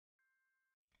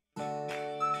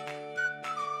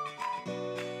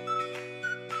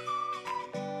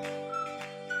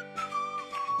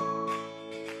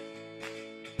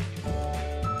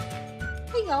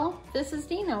y'all, this is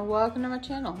Dina. Welcome to my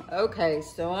channel. Okay,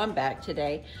 so I'm back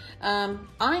today. I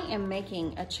am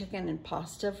making a chicken and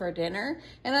pasta for dinner,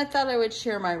 and I thought I would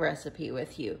share my recipe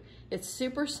with you. It's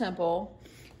super simple.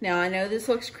 Now, I know this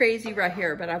looks crazy right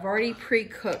here, but I've already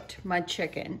pre-cooked my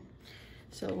chicken.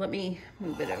 So let me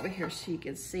move it over here so you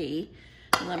can see.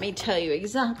 And let me tell you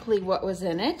exactly what was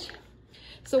in it.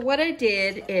 So what I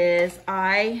did is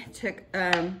I took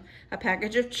a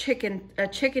package of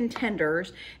chicken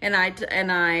tenders, and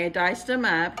I diced them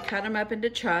up, cut them up into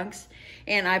chunks,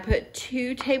 and I put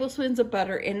 2 tablespoons of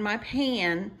butter in my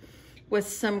pan with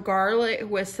some garlic,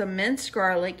 with some minced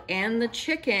garlic and the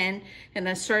chicken, and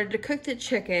I started to cook the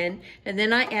chicken, and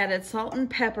then I added salt and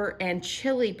pepper and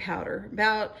chili powder,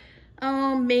 about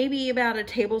maybe about a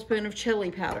tablespoon of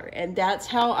chili powder, and that's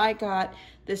how I got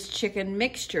this chicken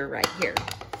mixture right here.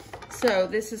 So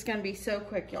this is gonna be so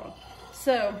quick, y'all.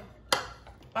 So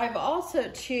I've also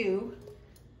too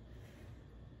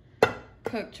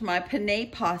cooked my penne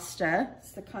pasta.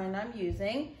 It's the kind I'm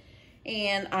using.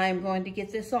 And I'm going to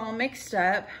get this all mixed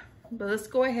up. But let's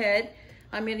go ahead.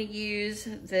 I'm gonna use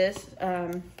this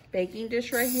baking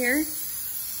dish right here.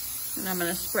 And I'm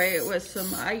gonna spray it with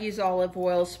some, I use olive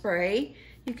oil spray.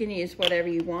 You can use whatever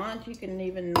you want. You can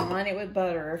even line it with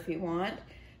butter if you want.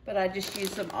 But I just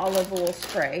use some olive oil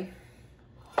spray.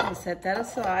 And set that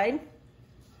aside.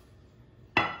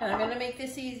 And I'm gonna make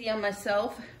this easy on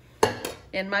myself.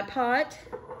 In my pot,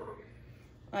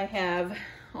 I have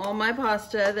all my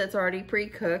pasta that's already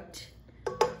pre-cooked.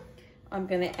 I'm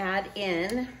gonna add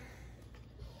in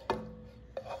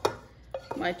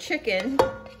my chicken.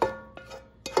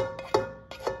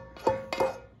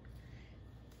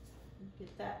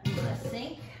 Get that in the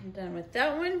sink. I'm done with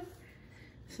that one.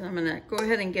 So I'm gonna go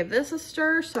ahead and give this a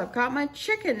stir. So I've got my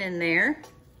chicken in there.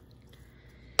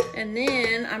 And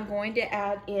then I'm going to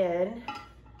add in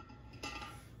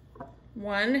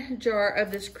 1 jar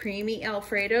of this creamy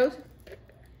Alfredo.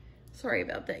 Sorry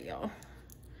about that, y'all.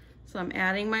 So I'm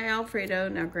adding my Alfredo.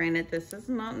 Now, granted, this is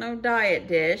not no diet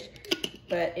dish,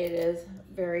 but it is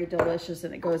very delicious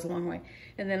and it goes a long way.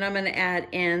 And then I'm gonna add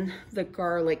in the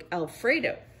garlic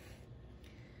Alfredo.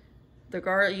 The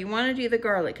garlic, you wanna do the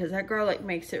garlic because that garlic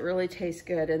makes it really taste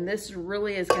good. And this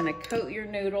really is gonna coat your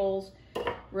noodles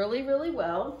really, really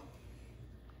well.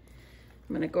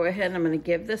 I'm gonna go ahead and I'm gonna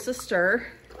give this a stir.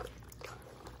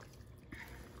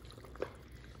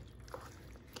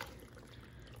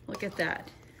 Look at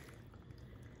that.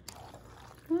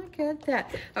 Look at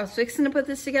that. I was fixing to put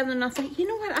this together and I thought, you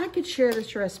know what? I could share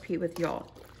this recipe with y'all.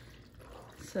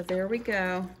 So there we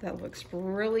go. That looks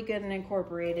really good and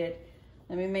incorporated.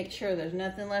 Let me make sure there's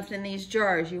nothing left in these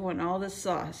jars. You want all this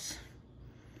sauce.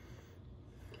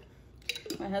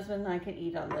 My husband and I could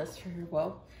eat on this for,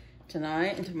 well,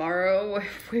 tonight and tomorrow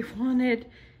if we wanted.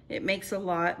 It makes a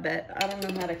lot, but I don't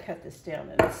know how to cut this down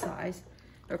in size.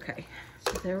 Okay,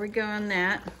 so there we go on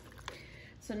that.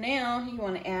 So now you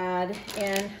want to add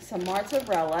in some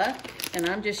mozzarella, and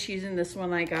I'm just using this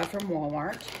one I got from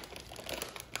Walmart.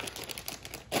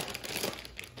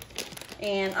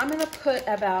 And I'm gonna put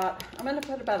about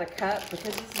a cup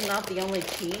because this is not the only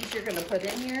cheese you're gonna put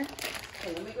in here.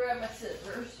 Okay, let me grab my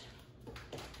scissors.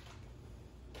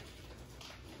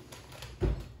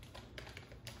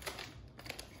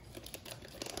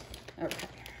 Okay.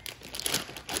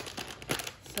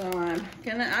 So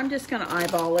I'm just gonna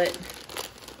eyeball it,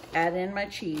 add in my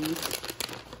cheese,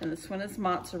 and this one is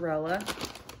mozzarella.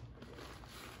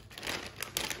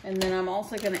 And then I'm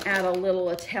also gonna add a little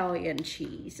Italian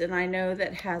cheese. And I know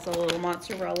that has a little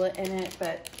mozzarella in it,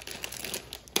 but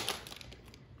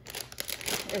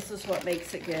this is what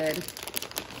makes it good.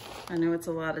 I know it's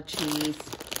a lot of cheese,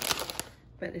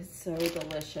 but it's so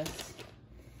delicious.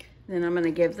 Then I'm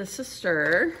gonna give this a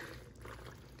stir.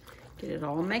 Get it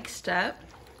all mixed up.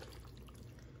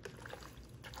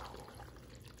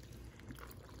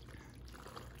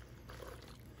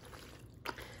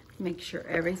 Make sure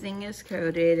everything is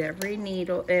coated, every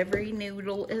noodle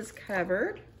is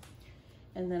covered.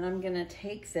 And then I'm gonna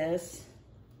take this,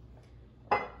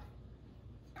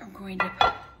 I'm going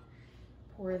to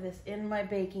pour this in my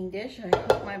baking dish. I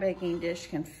hope my baking dish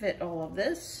can fit all of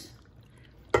this.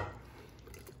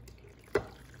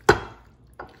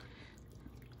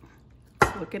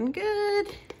 Looking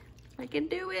good. I can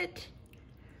do it.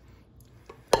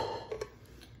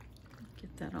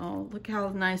 Get that all, look how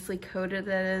nicely coated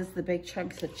that is. The big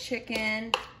chunks of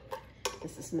chicken.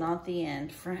 This is not the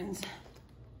end, friends.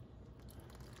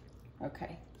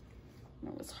 Okay.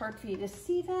 It was hard for you to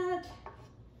see that.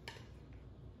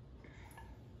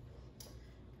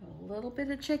 A little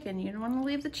bit of chicken. You don't want to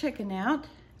leave the chicken out.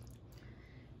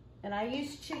 And I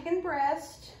use chicken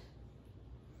breast.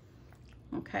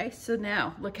 Okay, so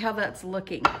now look how that's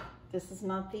looking. This is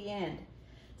not the end.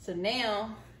 So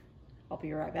now, I'll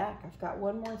be right back. I've got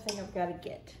one more thing I've got to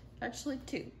get. Actually,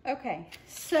 two. Okay,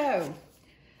 so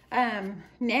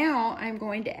now I'm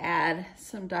going to add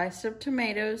some diced up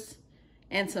tomatoes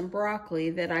and some broccoli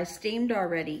that I steamed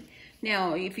already.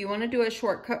 Now, if you want to do a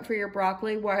shortcut for your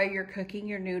broccoli while you're cooking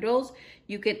your noodles,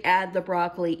 you could add the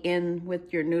broccoli in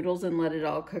with your noodles and let it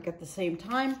all cook at the same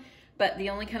time. But the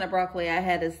only kind of broccoli I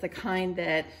had is the kind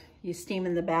that you steam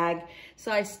in the bag.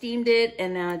 So I steamed it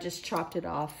and now I just chopped it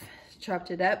off, chopped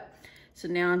it up. So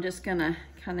now I'm just gonna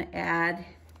kind of add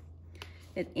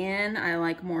it in. I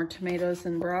like more tomatoes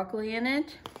than broccoli in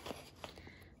it.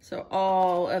 So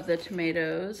all of the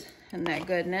tomatoes and that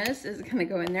goodness is gonna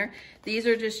go in there. These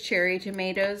are just cherry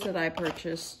tomatoes that I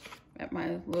purchased at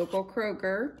my local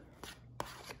Kroger.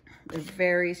 They're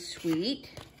very sweet.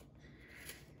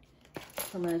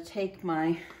 So I'm gonna take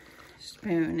my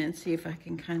spoon and see if I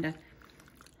can kind of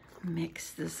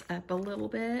mix this up a little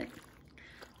bit.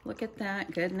 Look at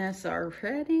that goodness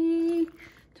already.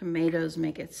 Tomatoes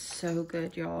make it so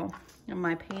good, y'all. And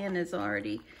my pan is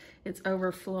already, it's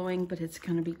overflowing, but it's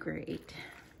gonna be great.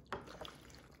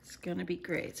 It's gonna be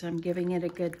great. So I'm giving it a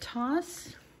good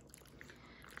toss.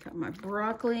 Got my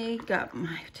broccoli, got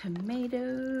my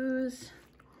tomatoes.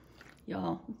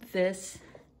 Y'all, this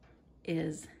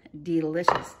is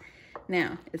delicious.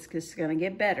 Now, it's just gonna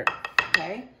get better,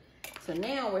 okay? So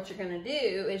now what you're gonna do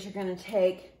is you're gonna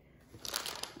take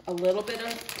a little bit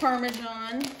of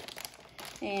Parmesan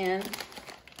and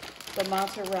the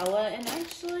mozzarella, and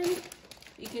actually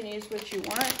you can use what you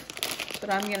want, but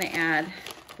I'm gonna add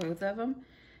both of them,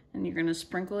 and you're gonna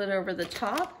sprinkle it over the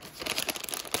top.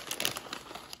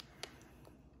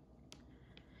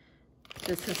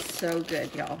 This is so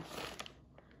good, y'all.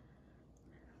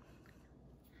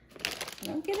 I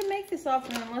don't get to make this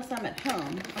often unless I'm at home.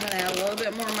 I'm gonna add a little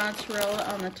bit more mozzarella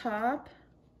on the top.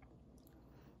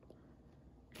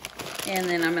 And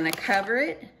then I'm gonna cover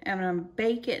it. I'm gonna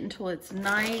bake it until it's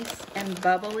nice and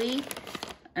bubbly.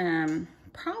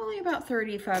 Probably about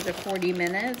 35 to 40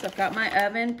 minutes. I've got my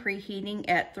oven preheating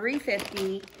at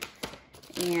 350.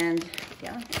 And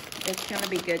yeah, it's gonna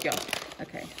be good, y'all.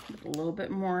 Okay, a little bit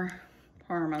more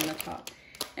parm on the top.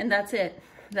 And that's it.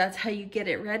 That's how you get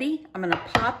it ready. I'm gonna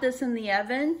pop this in the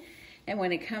oven, and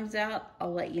when it comes out,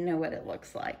 I'll let you know what it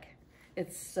looks like.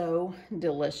 It's so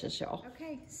delicious, y'all.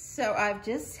 Okay, so I've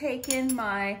just taken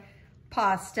my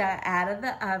pasta out of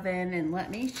the oven, and let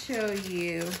me show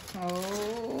you.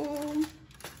 Oh,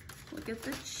 look at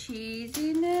the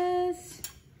cheesiness.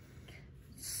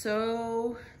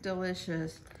 So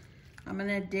delicious. I'm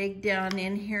gonna dig down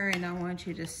in here, and I want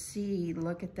you to see,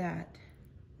 look at that.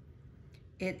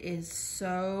 It is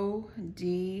so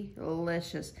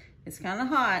delicious. It's kind of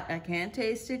hot. I can't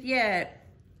taste it yet,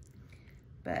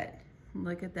 but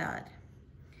look at that.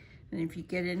 And if you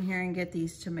get in here and get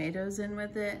these tomatoes in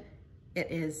with it, it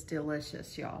is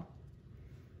delicious, y'all.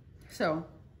 So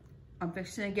I'm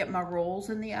fixing to get my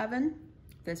rolls in the oven.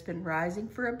 That's been rising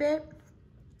for a bit.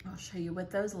 I'll show you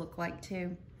what those look like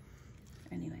too.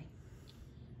 Anyway.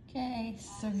 Okay,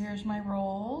 so here's my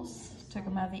rolls. Took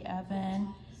them out of the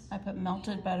oven. I put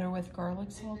melted butter with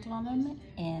garlic salt on them,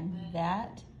 and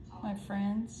that, my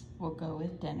friends, will go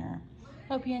with dinner.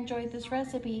 Hope you enjoyed this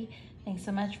recipe. Thanks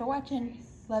so much for watching.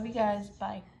 Love you guys.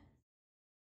 Bye.